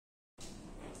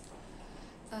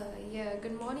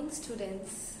Good morning,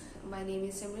 students. My name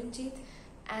is Simranjeet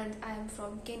and I am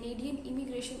from Canadian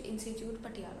Immigration Institute,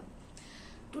 Patiala.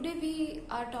 Today we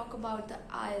are talk about the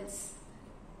IELTS.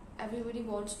 Everybody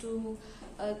wants to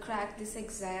crack this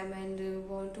exam and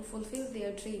want to fulfill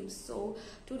their dreams. So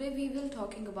today we will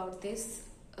talking about this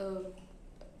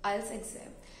IELTS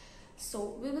exam.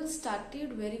 So we will start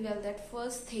it very well. That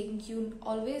first thing, you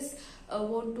always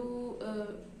want to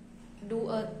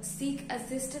seek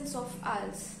assistance of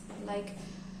IELTS. Like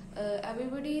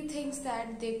everybody thinks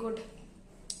that they could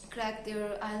crack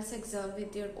their IELTS exam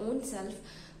with their own self,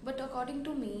 but according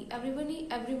to me,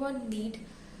 everyone need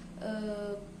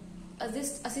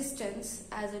assistance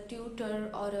as a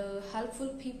tutor or a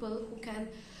helpful people who can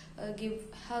give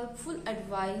helpful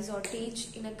advice or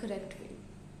teach in a correct way.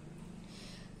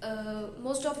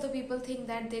 Most of the people think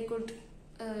that they could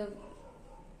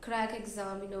crack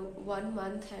exam in 1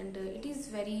 month, and it is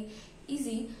very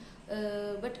easy,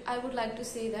 but I would like to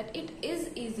say that it is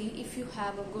easy if you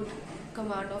have a good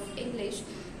command of English,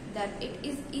 that it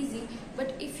is easy.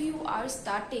 But if you are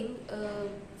starting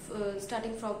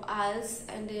from IELTS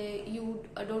and you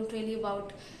don't really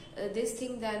about this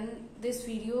thing, then this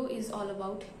video is all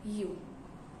about you.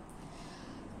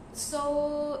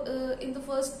 So in the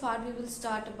first part we will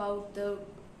start about the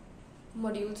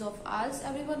modules of IELTS.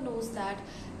 Everyone knows that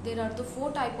there are the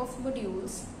 4 type of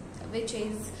modules, which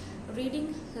is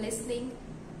reading, listening,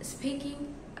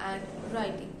 speaking and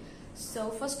writing. So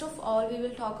first of all we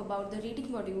will talk about the reading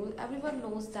module. Everyone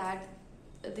knows that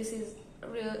this is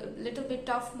a little bit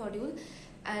tough module,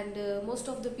 and most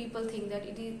of the people think that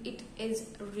it is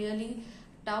really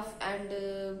tough and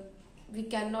we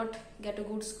cannot get a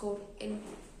good score in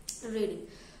reading.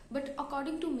 But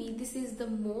according to me, this is the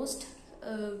most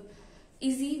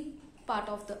easy part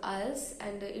of the IELTS,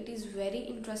 and it is very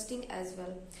interesting as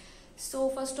well. So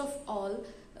first of all,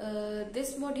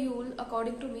 this module,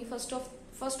 according to me, first of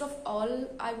all,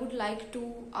 I would like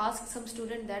to ask some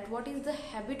student that what is the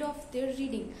habit of their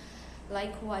reading.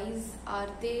 Likewise, are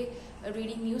they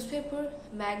reading newspaper,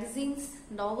 magazines,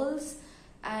 novels,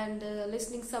 and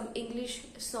listening some English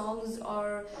songs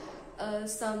or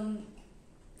some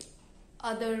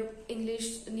other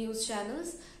English news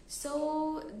channels.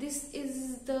 So this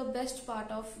is the best part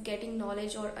of getting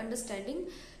knowledge or understanding,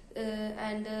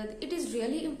 and it is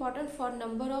really important for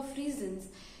number of reasons.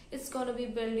 It's gonna be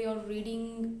build your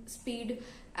reading speed,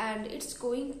 and it's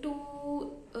going to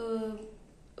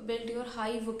build your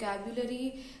high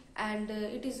vocabulary, and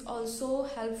it is also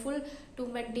helpful to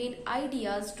maintain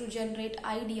ideas, to generate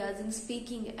ideas in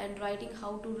speaking and writing,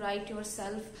 how to write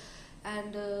yourself,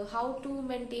 and how to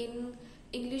maintain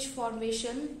English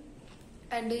formation.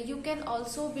 And you can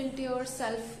also build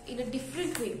yourself in a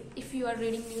different way if you are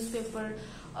reading newspaper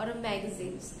or a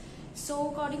magazines.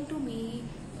 So according to me,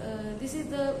 this is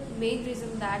the main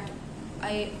reason that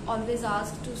I always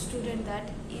ask to student that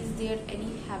is there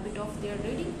any habit of their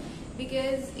reading,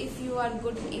 because if you are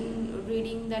good in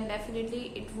reading, then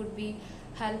definitely it would be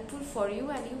helpful for you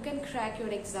and you can crack your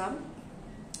exam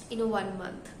in a 1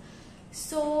 month.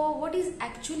 So what is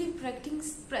actually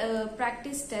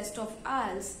practice test of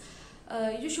IELTS?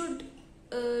 You should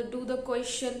do the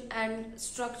question and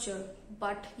structure,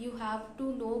 but you have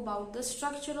to know about the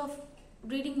structure of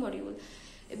reading module,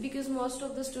 because most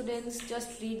of the students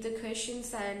just read the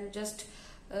questions and just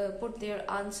put their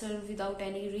answer without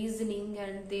any reasoning,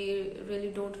 and they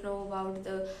really don't know about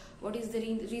what is the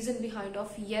reason behind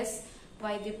of yes,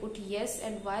 why they put yes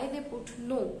and why they put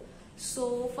no.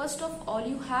 So first of all,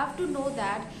 you have to know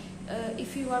that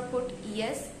if you are put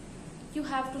yes, you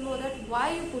have to know that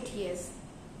why you put yes.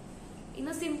 In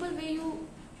a simple way, you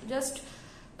just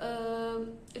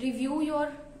review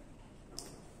your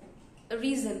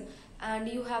reason, and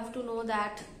you have to know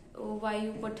that why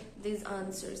you put these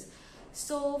answers.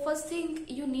 So first thing,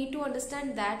 you need to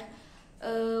understand that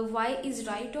why is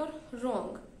right or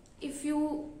wrong. If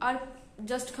you are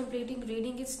just completing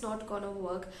reading, it's not gonna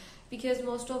work, because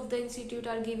most of the institute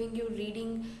are giving you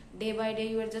reading day by day.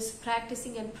 You are just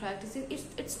practicing and practicing.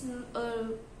 It's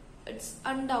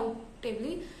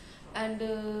undoubtedly,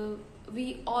 and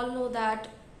we all know that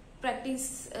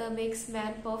practice makes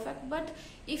man perfect. But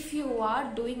if you are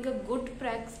doing a good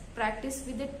practice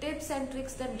with the tips and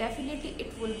tricks, then definitely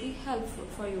it will be helpful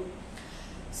for you.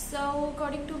 So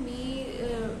according to me,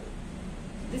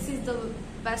 this is the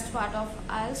best part of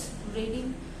IELTS: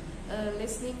 reading,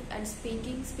 listening and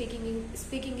speaking.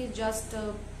 Speaking is just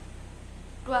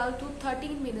 12 to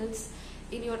 13 minutes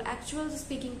in your actual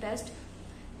speaking test.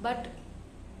 But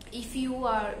if you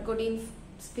are good in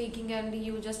speaking and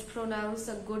you just pronounce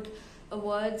a good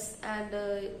words, and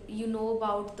you know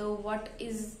about what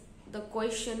is the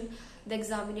question the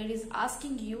examiner is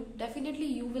asking you, definitely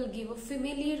you will give a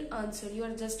familiar answer. You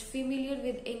are just familiar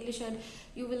with English and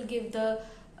you will give the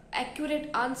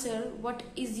accurate answer what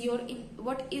is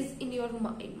in your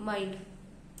mind.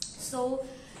 So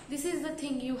this is the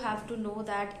thing you have to know,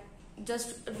 that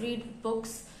just read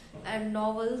books and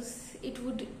novels, it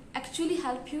would actually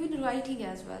help you in writing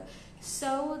as well.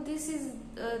 So this is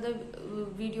the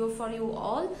video for you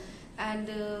all, and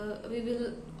we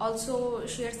will also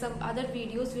share some other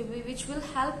videos which will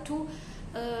help to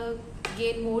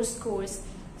gain more scores.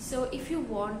 So if you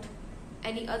want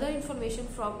any other information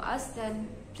from us, then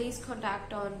please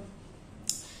contact on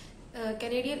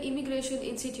Canadian Immigration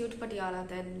Institute Patiala.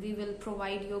 Then we will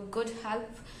provide you good help,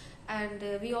 and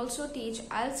we also teach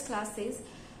IELTS classes.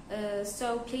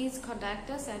 So please contact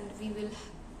us and we will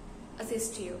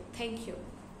assist you. Thank you.